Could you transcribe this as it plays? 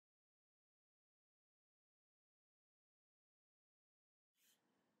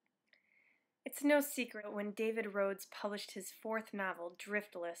It's no secret when David Rhodes published his fourth novel,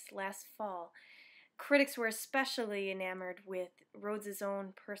 Driftless, last fall, critics were especially enamored with Rhodes's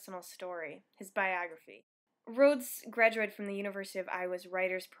own personal story, his biography. Rhodes graduated from the University of Iowa's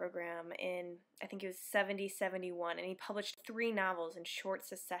Writers Program in, I think it was 71, and he published 3 novels in short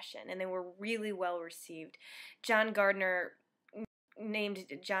succession, and they were really well received. John Gardner named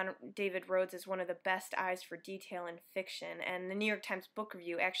John David Rhodes as one of the best eyes for detail in fiction, and the New York Times Book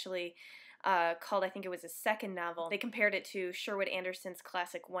Review actually called, I think it was his second novel, they compared it to Sherwood Anderson's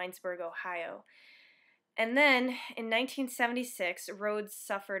classic Winesburg, Ohio. And then, in 1976, Rhodes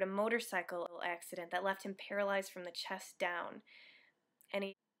suffered a motorcycle accident that left him paralyzed from the chest down, and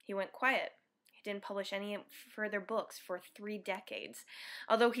he went quiet. He didn't publish any further books for 3 decades,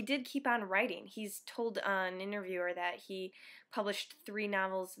 although he did keep on writing. He's told an interviewer that he published 3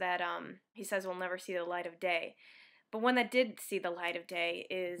 novels that he says will never see the light of day. But one that did see the light of day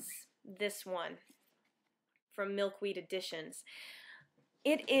is this one from Milkweed Editions.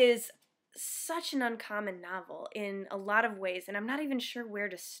 It is such an uncommon novel in a lot of ways, and I'm not even sure where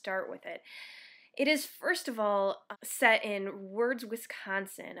to start with it. It is, first of all, set in Words,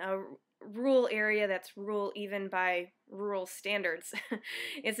 Wisconsin, a rural area that's rural even by rural standards.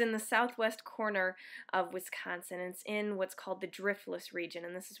 It's in the southwest corner of Wisconsin. It's in what's called the Driftless region,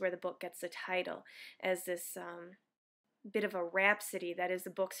 and this is where the book gets the title, as this bit of a rhapsody that is the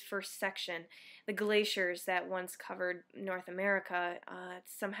book's first section. The glaciers that once covered North America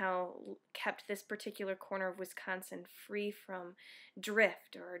somehow kept this particular corner of Wisconsin free from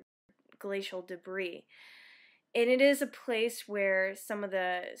drift or glacial debris. And it is a place where some of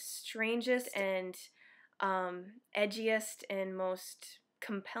the strangest and edgiest and most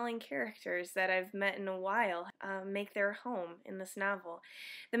compelling characters that I've met in a while make their home in this novel.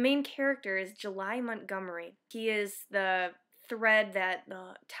 The main character is July Montgomery. He is the thread that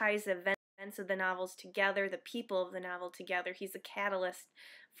ties the events of the novels together, the people of the novel together. He's a catalyst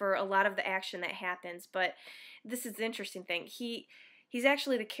for a lot of the action that happens, but this is the interesting thing. He's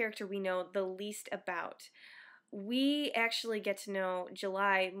actually the character we know the least about. We actually get to know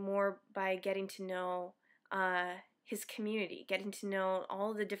July more by getting to know his community, getting to know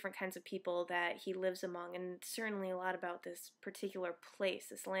all the different kinds of people that he lives among, and certainly a lot about this particular place,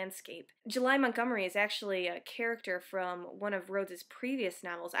 this landscape. July Montgomery is actually a character from one of Rhodes's previous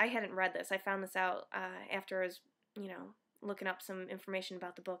novels. I hadn't read this. I found this out after I was, looking up some information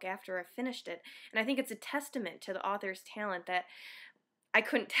about the book after I finished it, and I think it's a testament to the author's talent that I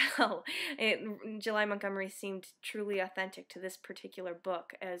couldn't tell. July Montgomery seemed truly authentic to this particular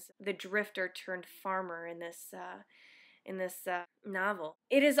book as the drifter turned farmer in this novel.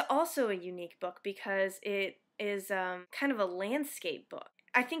 It is also a unique book because it is kind of a landscape book.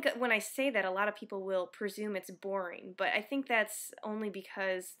 I think when I say that, a lot of people will presume it's boring, but I think that's only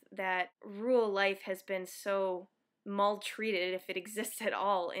because that rural life has been so maltreated, if it exists at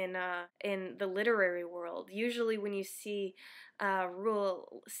all, in the literary world. Usually when you see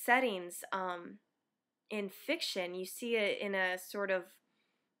rural settings in fiction, you see it in a sort of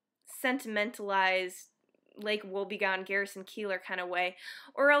sentimentalized Lake Wobegon, Garrison Keillor kind of way,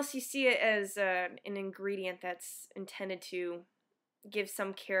 or else you see it as an ingredient that's intended to give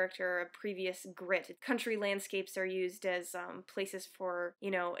some character a previous grit. Country landscapes are used as places for,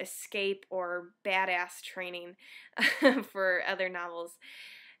 escape or badass training for other novels.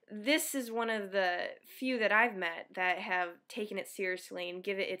 This is one of the few that I've met that have taken it seriously and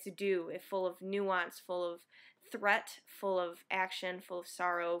give it its due, full of nuance, full of threat, full of action, full of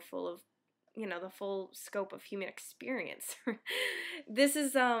sorrow, full of, the full scope of human experience. This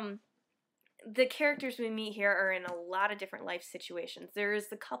is, the characters we meet here are in a lot of different life situations. There is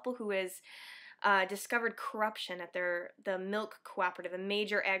the couple who has discovered corruption at the milk cooperative, a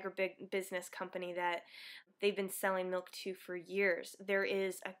major agribusiness company that they've been selling milk to for years. There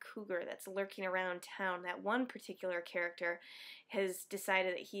is a cougar that's lurking around town. That one particular character has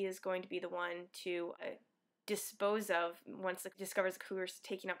decided that he is going to be the one to dispose of once it discovers the cougar's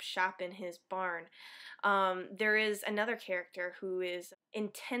taking up shop in his barn. There is another character who is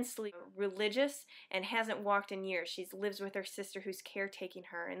intensely religious and hasn't walked in years. She lives with her sister who's caretaking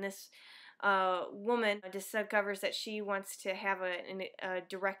her, and this woman discovers that she wants to have a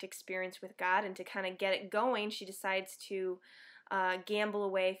direct experience with God, and to kind of get it going, she decides to gamble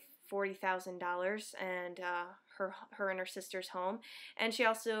away $40,000 and her and her sister's home, and she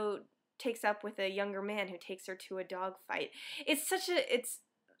also takes up with a younger man who takes her to a dog fight.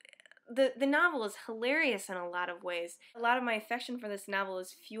 The novel is hilarious in a lot of ways. A lot of my affection for this novel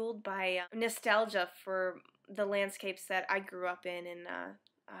is fueled by nostalgia for the landscapes that I grew up in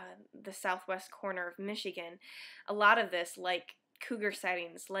the southwest corner of Michigan. A lot of this, like cougar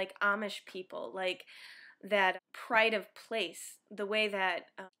sightings, like Amish people, like that pride of place, the way that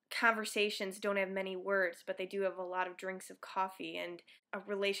conversations don't have many words, but they do have a lot of drinks of coffee, and a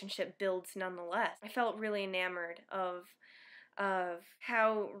relationship builds nonetheless. I felt really enamored of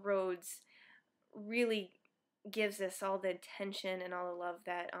how Rhodes really gives us all the attention and all the love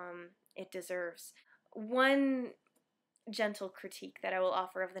that it deserves. One gentle critique that I will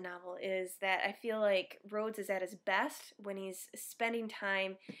offer of the novel is that I feel like Rhodes is at his best when he's spending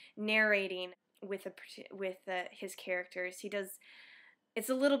time narrating with his characters. It's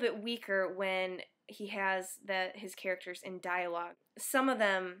a little bit weaker when he has his characters in dialogue. Some of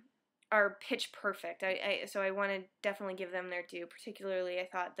them are pitch perfect. So I want to definitely give them their due. Particularly, I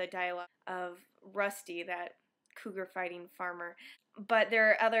thought the dialogue of Rusty, that cougar fighting farmer. But there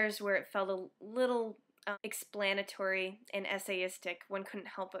are others where it felt a little explanatory and essayistic. One couldn't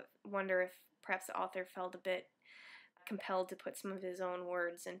help but wonder if perhaps the author felt a bit compelled to put some of his own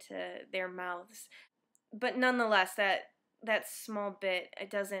words into their mouths. But nonetheless, that small bit, it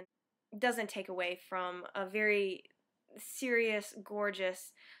doesn't take away from a very serious,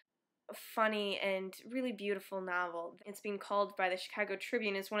 gorgeous, funny, and really beautiful novel. It's been called by the Chicago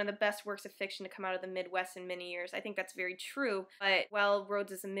Tribune as one of the best works of fiction to come out of the Midwest in many years. I think that's very true, but while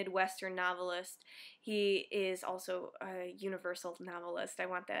Rhodes is a Midwestern novelist, he is also a universal novelist. I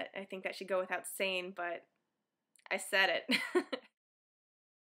think that should go without saying, but I said it.